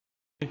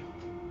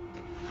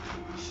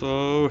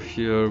So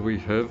here we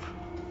have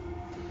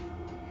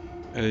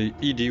a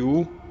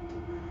EDU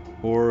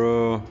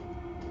or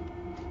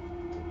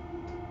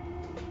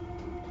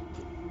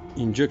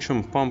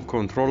injection pump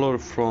controller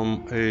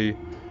from a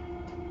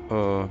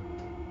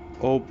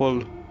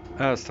Opel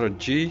Astra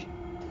G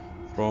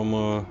from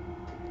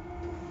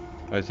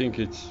I think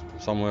it's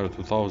somewhere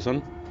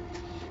 2000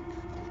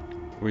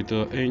 with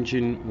the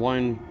engine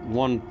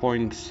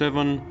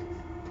 1.7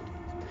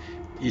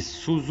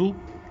 Isuzu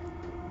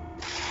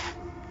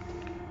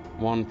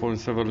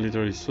 1.7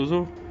 liter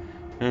Isuzu.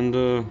 And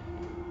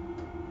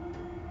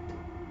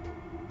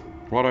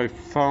what I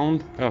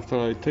found after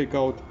I take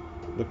out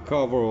the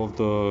cover of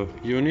the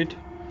unit,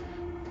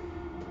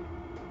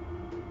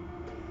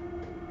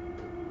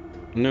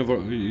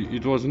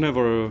 it was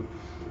never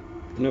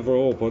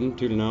opened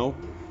till now,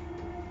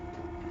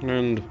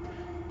 and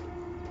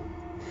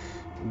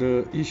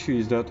the issue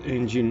is that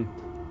engine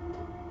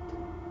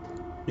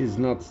is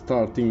not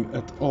starting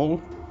at all.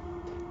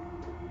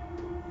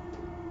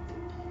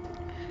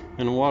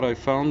 And what I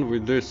found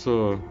with this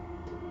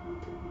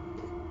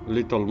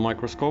little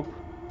microscope,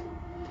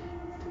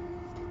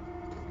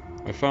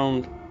 I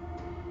found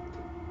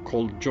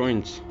cold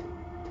joints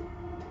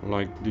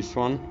like this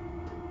one,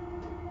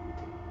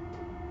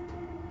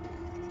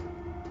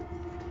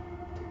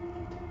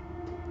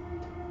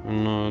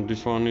 and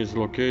this one is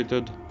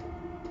located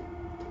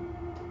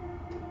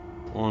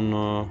on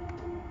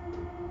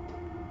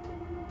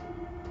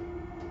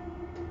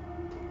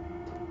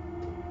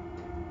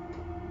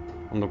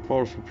the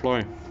power supply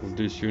of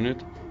this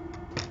unit.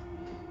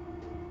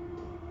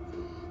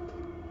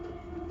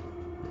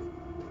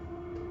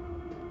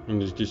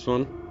 And it's this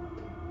one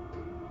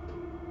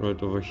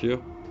right over here,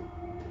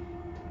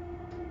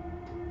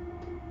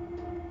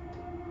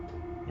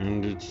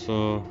 and it's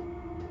the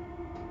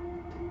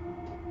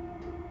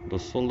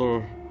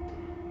solder,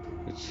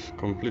 it's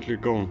completely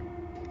gone.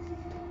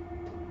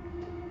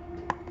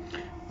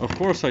 Of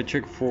course I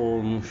check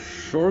for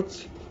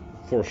shorts,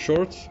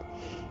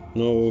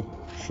 no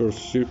short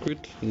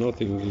circuit,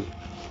 nothing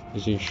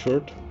is in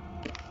short.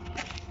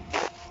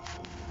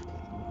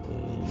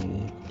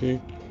 Okay.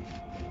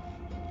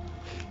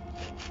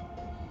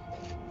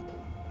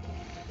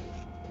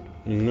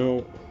 And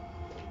now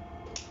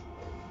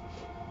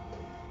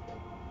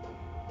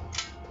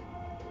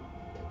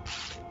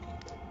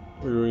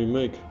we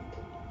remake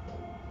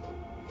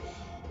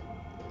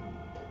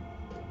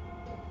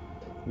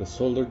the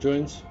solder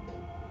joints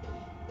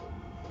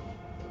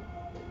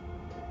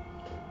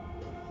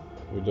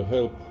with the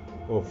help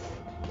of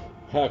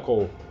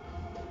Hackle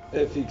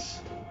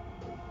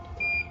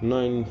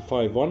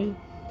FX951.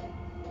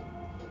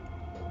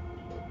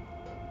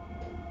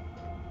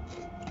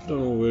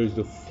 Don't know where is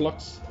the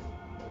flux.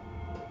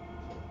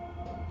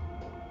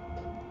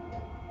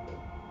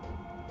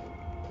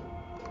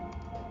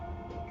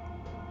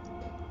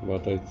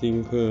 But I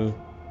think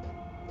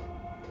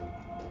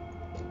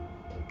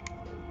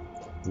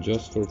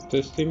just for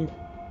testing,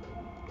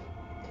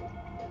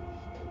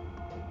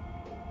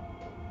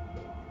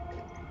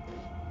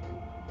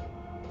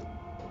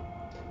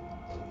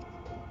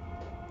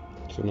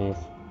 it's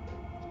enough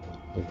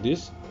like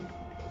this.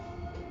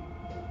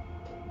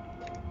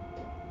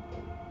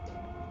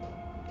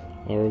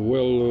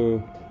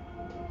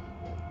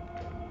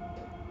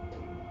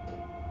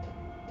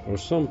 Or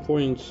some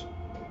points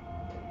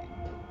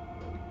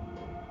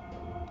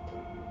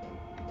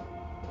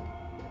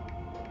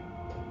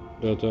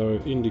that are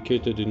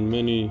indicated in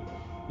many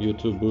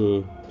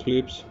YouTube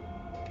clips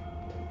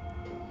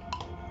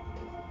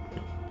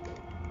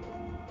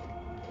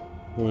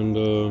when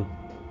the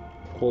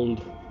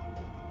cold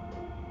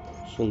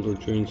solder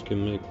joints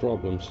can make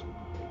problems,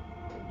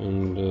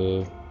 and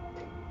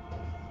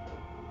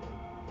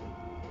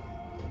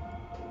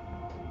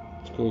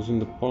it's causing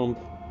the pump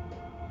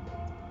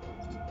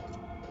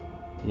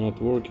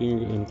not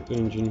working and the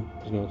engine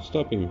is not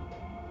stopping.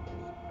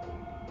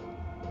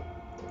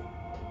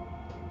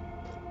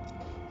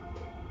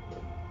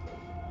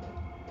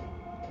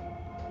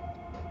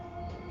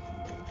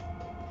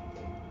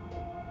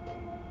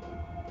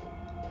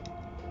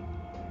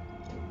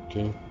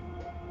 Okay.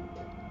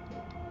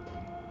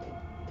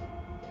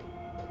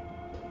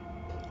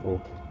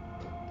 Oh,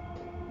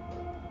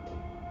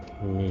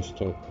 I may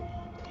stop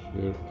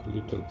here a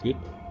little bit.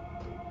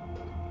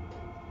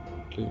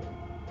 Okay.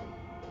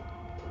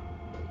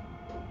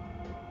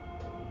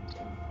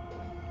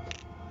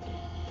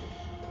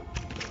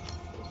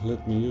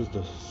 Let me use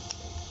the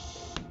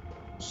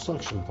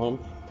suction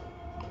pump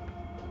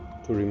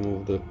to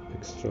remove the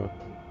extra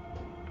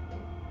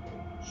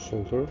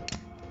solder.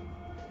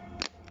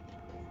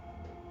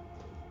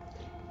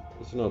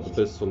 It's not the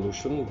best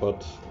solution,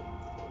 but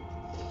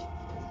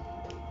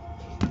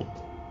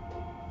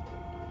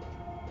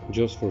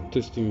just for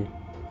testing,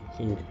 I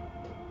think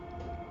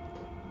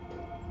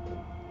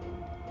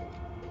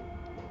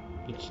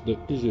it's the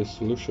easiest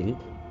solution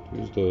to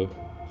use the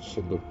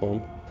solder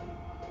pump.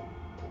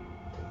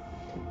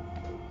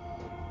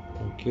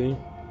 Okay,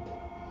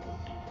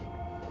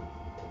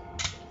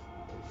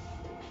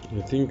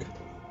 I think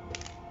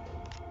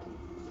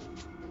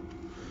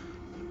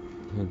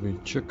Let me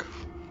check.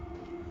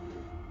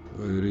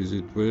 Where is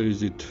it? Where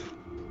is it?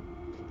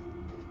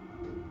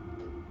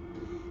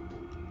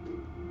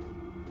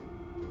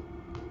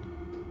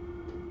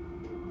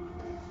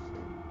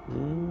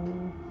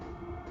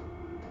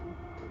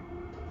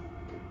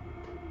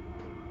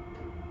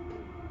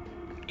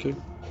 Okay.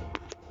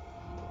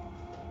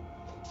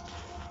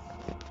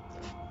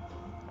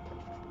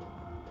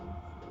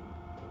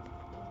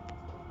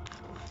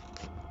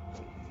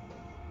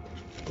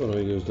 Gonna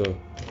use the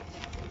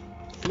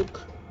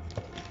fluke.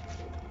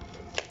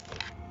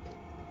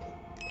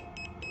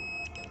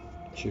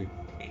 Check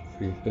if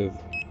we have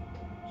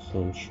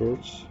some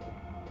shorts.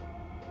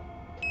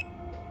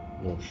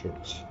 No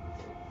shorts.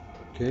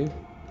 Okay.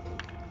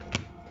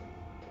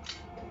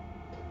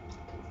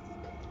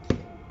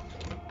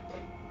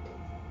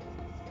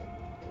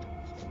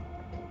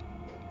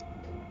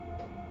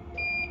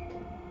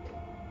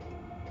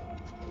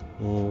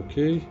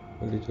 Okay,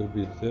 a little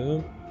bit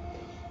there.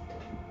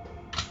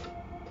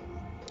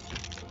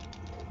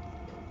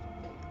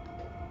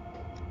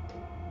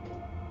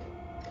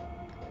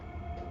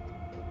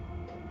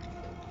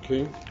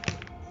 Okay.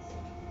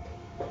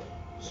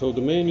 So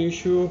the main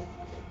issue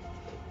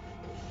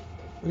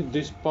with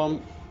this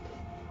pump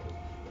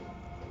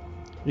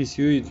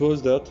issue, it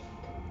was that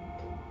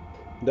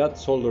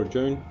solder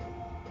joint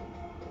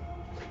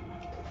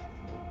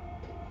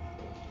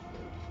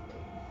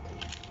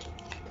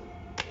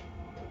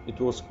it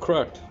was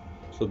cracked,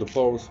 so the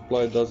power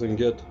supply doesn't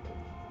get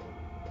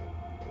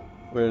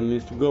where it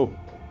needs to go.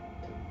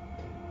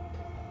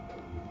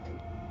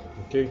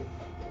 Okay,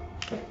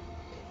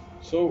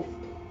 so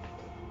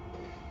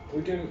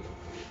we can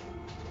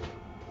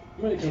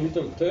make a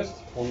little test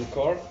on the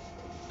car.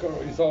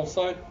 Car is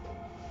outside.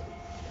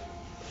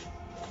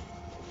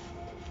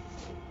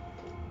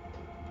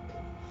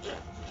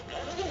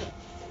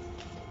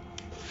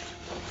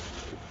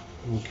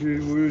 Okay,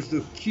 where's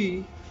the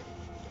key?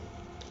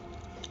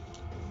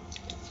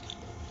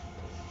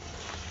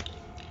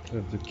 I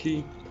have the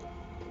key.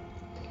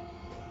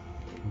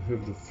 I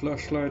have the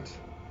flashlight.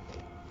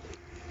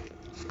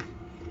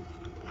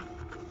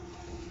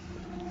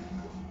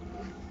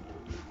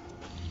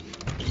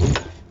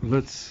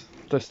 Let's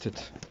test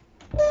it.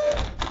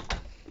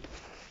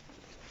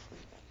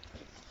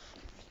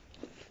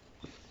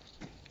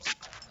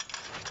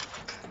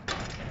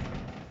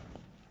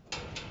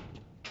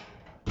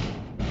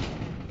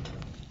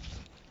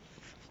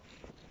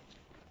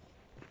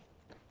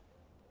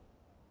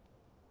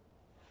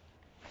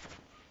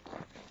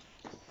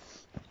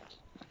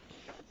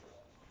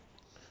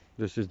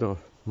 This is the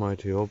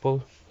mighty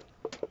Opel,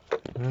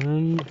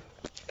 and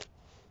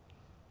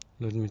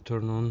let me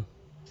turn on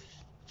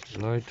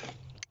the light.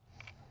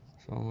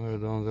 Somewhere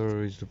down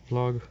there is the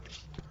plug.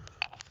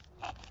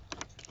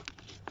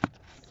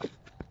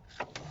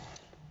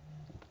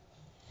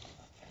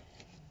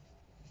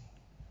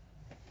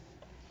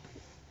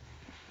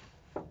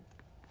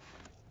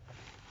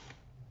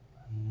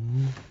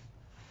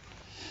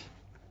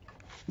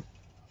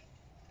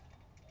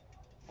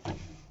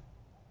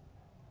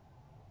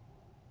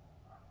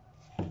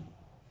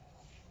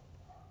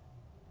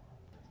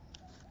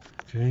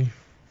 Okay.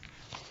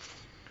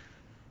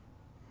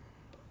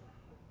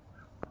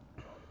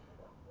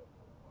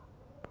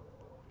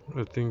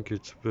 I think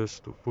it's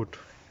best to put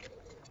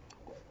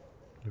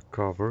the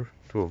cover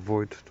to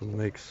avoid to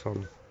make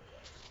some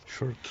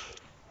short.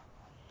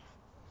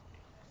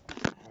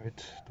 Wait,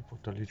 to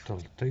put a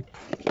little tape.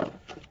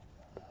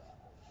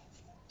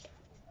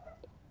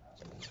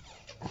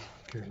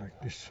 Okay,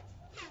 like this.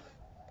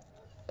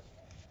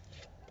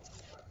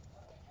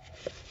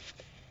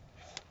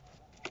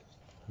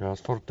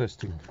 Just for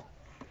testing.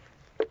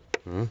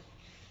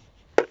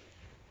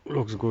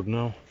 Looks good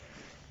now.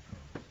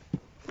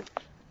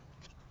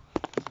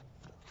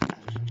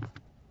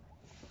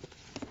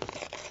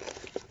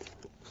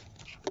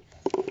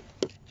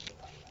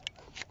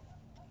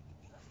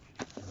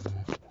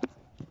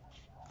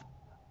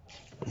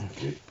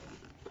 Okay,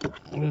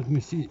 let me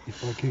see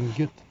if I can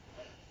get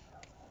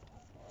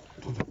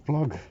to the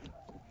plug,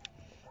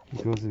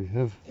 because we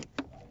have,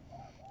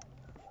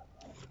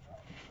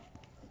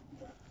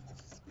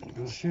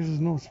 because here is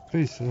no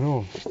space at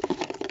all.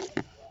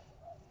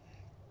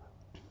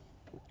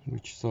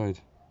 Which side?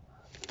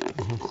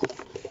 Oh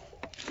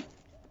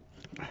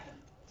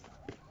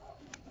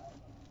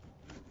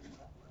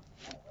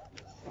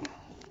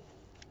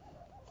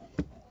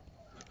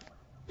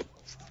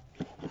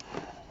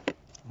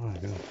my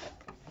God.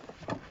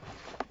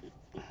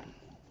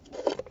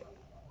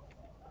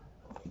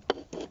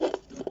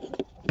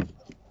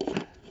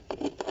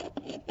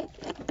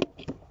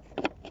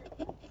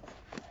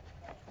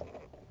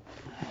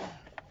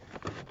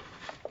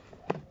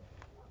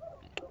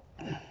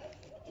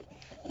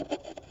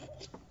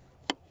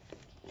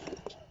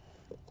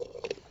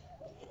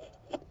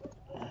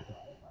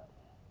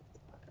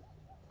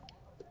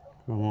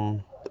 Come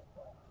on.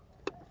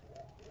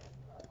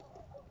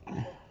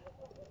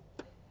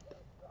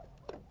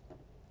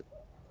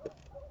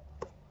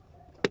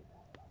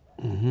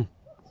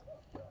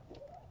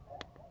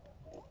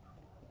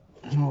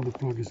 the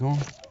plug is on.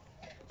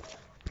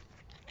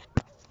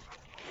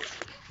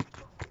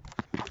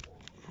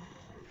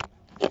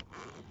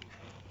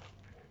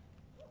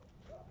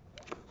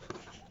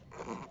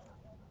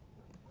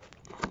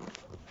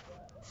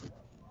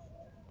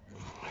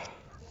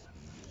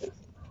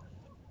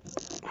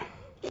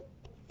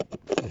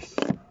 Yes.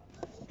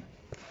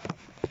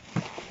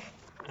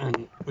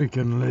 And we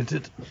can let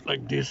it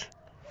like this.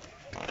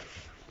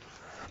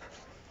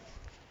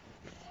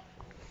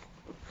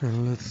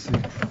 And let's see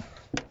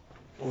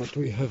what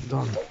we have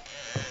done.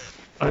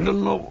 I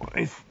don't know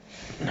if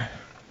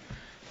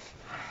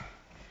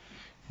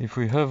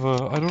we have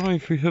I don't know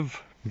if we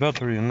have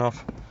battery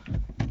enough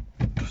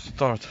to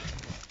start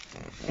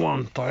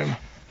one time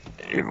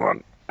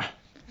even.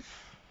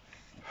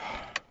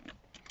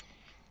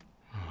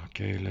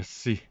 Okay, let's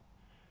see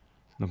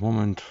the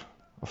moment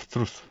of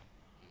truth.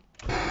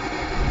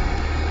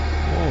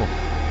 Oh,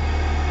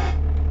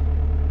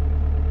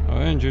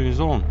 our engine is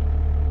on.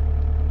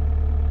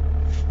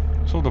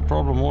 So the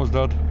problem was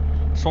that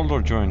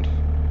solder joint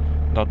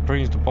that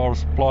brings the power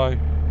supply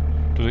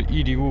to the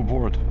EDU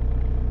board,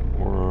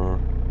 or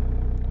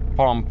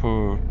pump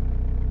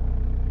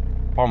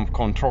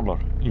controller,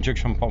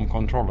 injection pump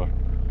controller.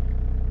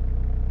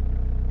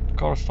 The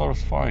car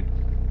starts fine.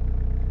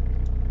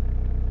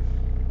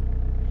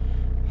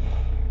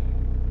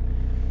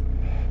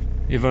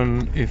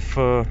 Even if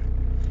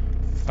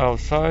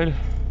outside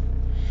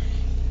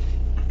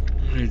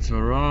it's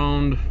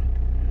around,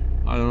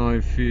 I don't know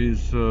if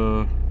it's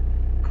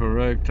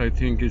correct, I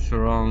think it's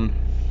around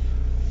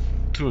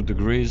 2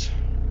 degrees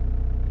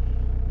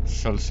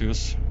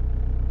Celsius.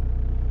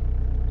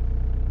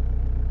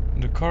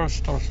 The car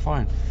starts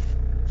fine.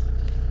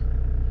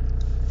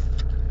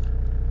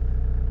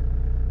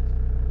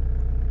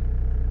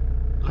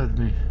 Let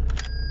me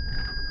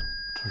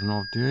turn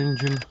off the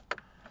engine,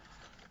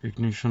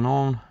 ignition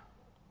on.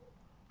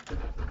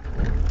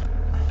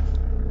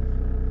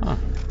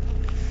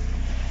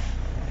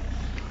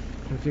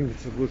 I think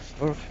it's a good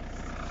start.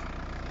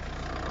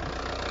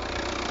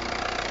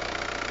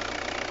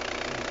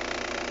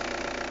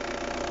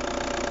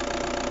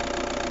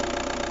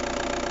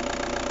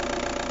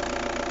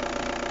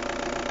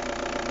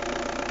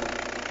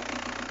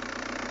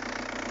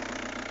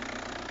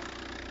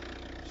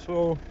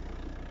 So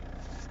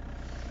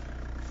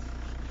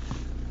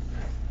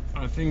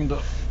I think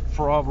the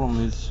problem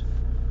is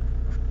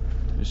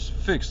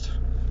fixed.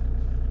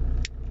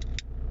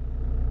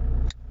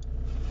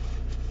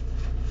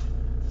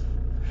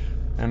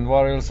 And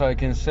what else I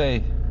can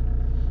say?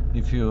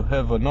 If you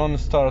have a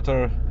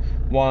non-starter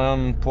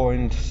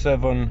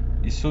 1.7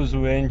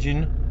 Isuzu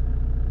engine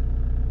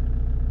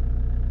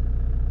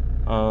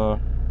on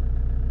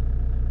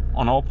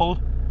Opel,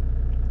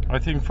 I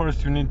think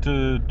first you need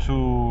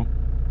to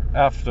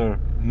after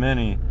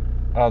many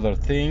other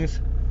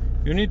things,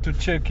 you need to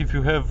check if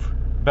you have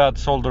bad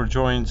solder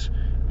joints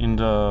in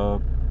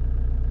the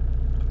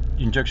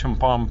injection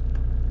pump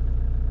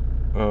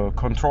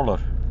controller.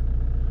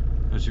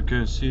 As you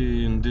can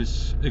see in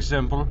this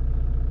example,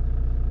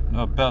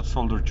 a bad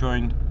solder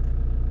joint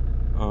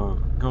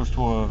goes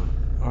to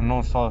a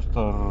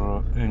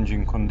non-starter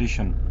engine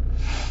condition.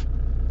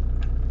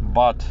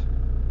 But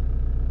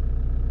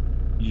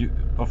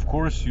of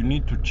course you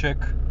need to check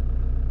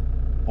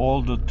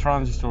all the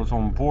transistors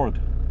on board.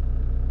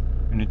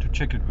 You need to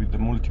check it with the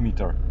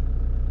multimeter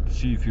to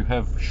see if you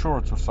have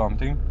shorts or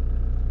something.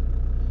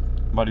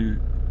 But even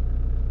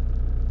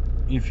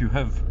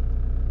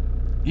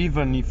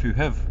if you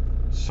have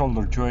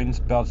solder joints,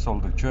 bad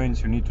solder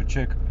joints, you need to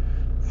check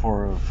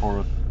for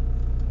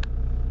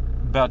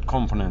bad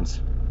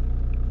components.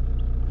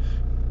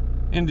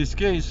 In this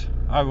case,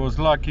 I was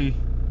lucky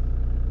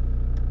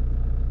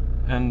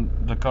and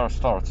the car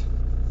starts.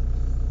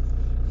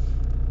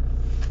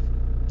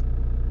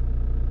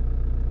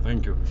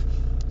 Thank you.